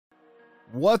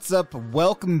What's up?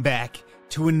 Welcome back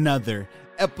to another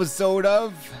episode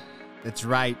of, that's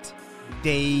right,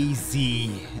 Dayz.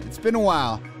 It's been a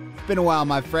while. It's been a while,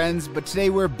 my friends, but today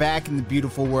we're back in the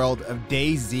beautiful world of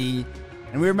Dayz,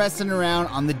 and we're messing around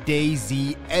on the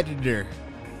Dayz editor.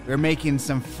 We're making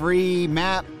some free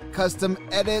map, custom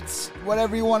edits,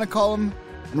 whatever you want to call them,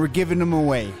 and we're giving them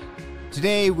away.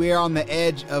 Today we are on the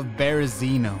edge of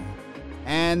Berezino,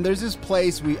 and there's this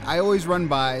place I always run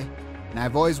by, and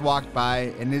I've always walked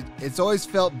by, and it's always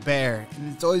felt bare,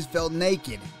 and it's always felt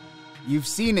naked. You've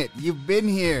seen it, you've been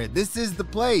here, this is the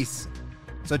place.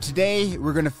 So today,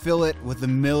 we're gonna fill it with a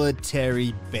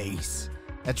military base.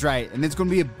 That's right, and it's gonna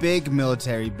be a big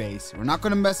military base. We're not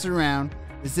gonna mess around.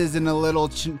 This isn't a little,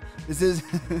 this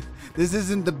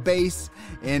isn't the base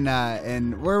in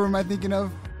where am I thinking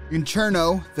of? In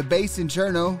Cherno, the base in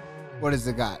Cherno. What has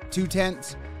it got? 2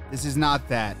 tents? This is not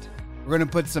that. We're gonna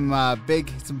put some big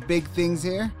things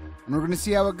here, and we're gonna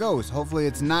see how it goes. Hopefully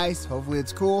it's nice, hopefully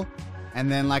it's cool. And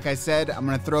then, like I said, I'm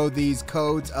gonna throw these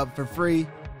codes up for free.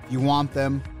 If you want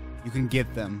them, you can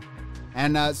get them.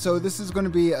 And so this is gonna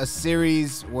be a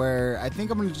series where I think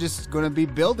I'm just gonna be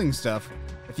building stuff.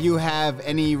 If you have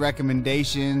any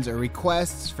recommendations or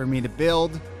requests for me to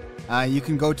build, you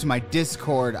can go to my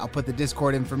Discord. I'll put the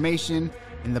Discord information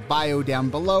in the bio down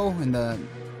below, in the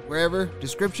wherever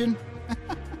description.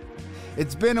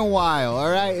 It's been a while,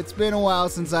 alright? It's been a while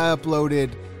since I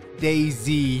uploaded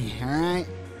Dayz, alright?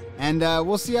 And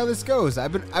we'll see how this goes.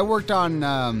 I worked on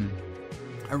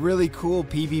a really cool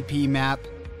PvP map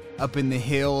up in the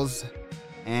hills,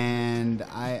 and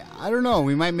I don't know,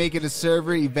 we might make it a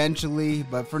server eventually,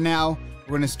 but for now,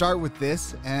 we're gonna start with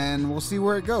this, and we'll see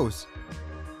where it goes.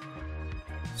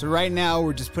 So right now,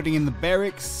 we're just putting in the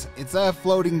barracks. It's a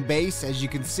floating base, as you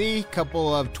can see,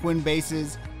 couple of twin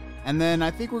bases. And then I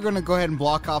think we're going to go ahead and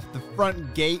block off the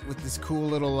front gate with this cool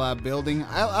little building.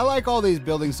 I like all these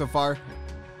buildings so far.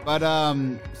 But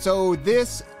so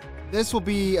this will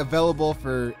be available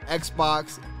for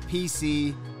Xbox,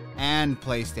 PC, and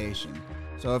PlayStation.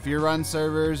 So if you run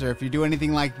servers or if you do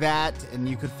anything like that and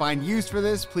you could find use for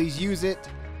this, please use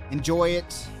it. Enjoy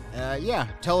it. Yeah,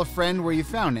 tell a friend where you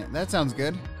found it. That sounds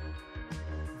good.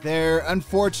 There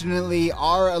unfortunately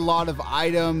are a lot of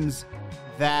items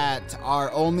that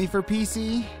are only for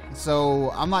PC, so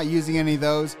I'm not using any of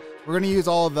those. We're going to use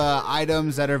all of the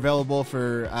items that are available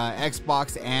for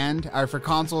Xbox and for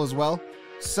console as well.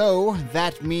 So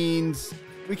that means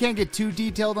we can't get too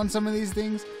detailed on some of these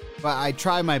things, but I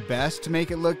try my best to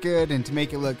make it look good and to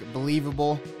make it look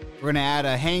believable. We're going to add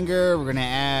a hangar, we're going to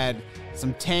add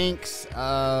some tanks,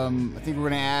 I think we're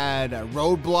going to add a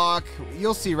roadblock.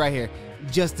 You'll see right here.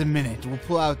 Just a minute. We'll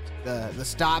pull out the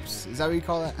stops. Is that what you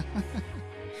call that?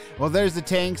 Well, there's the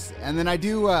tanks, and then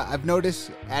I've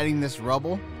noticed adding this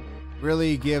rubble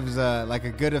really gives like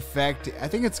a good effect. I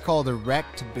think it's called a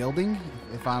wrecked building,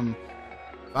 if I'm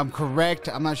correct.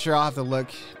 I'm not sure, I'll have to look.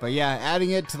 But yeah,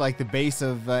 adding it to like the base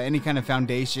of any kind of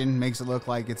foundation makes it look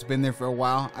like it's been there for a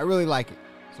while. I really like it.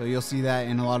 So you'll see that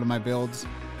in a lot of my builds.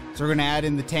 So we're gonna add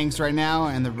in the tanks right now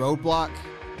and the roadblock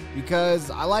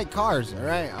because I like cars, all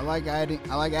right? I like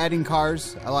adding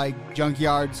cars. I like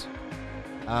junkyards.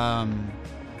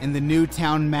 In the new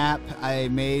town map I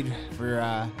made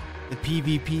for the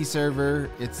PvP server,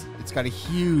 it's got a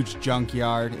huge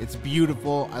junkyard. It's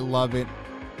beautiful. I love it.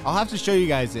 I'll have to show you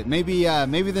guys it. Maybe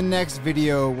the next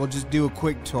video we'll just do a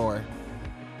quick tour.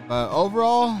 But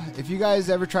overall, if you guys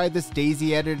ever tried this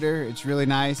Dayz editor, it's really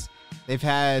nice. They've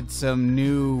had some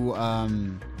new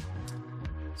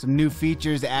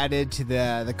features added to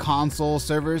the console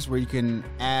servers where you can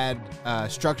add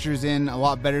structures in a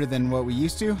lot better than what we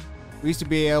used to. We used to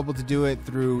be able to do it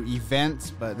through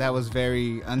events, but that was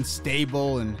very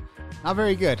unstable and not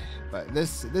very good. But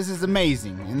this is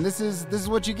amazing, and this is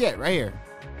what you get right here.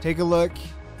 Take a look,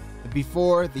 the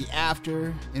before, the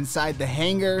after, inside the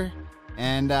hangar,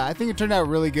 and I think it turned out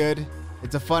really good.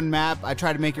 It's a fun map. I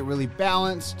try to make it really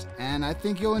balanced, and I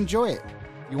think you'll enjoy it.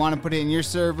 If you want to put it in your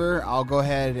server, I'll go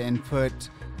ahead and put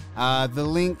the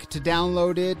link to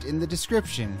download it in the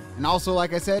description. And also,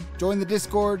 like I said, join the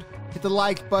Discord. Hit the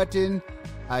like button,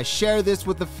 share this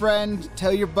with a friend,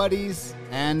 tell your buddies,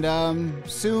 and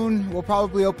soon we'll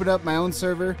probably open up my own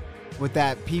server with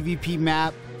that PvP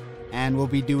map, and we'll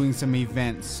be doing some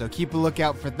events, so keep a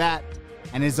lookout for that.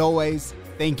 And as always,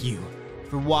 thank you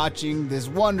for watching this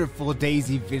wonderful Dayz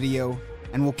video,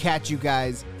 and we'll catch you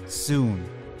guys soon,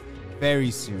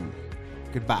 very soon.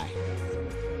 Goodbye.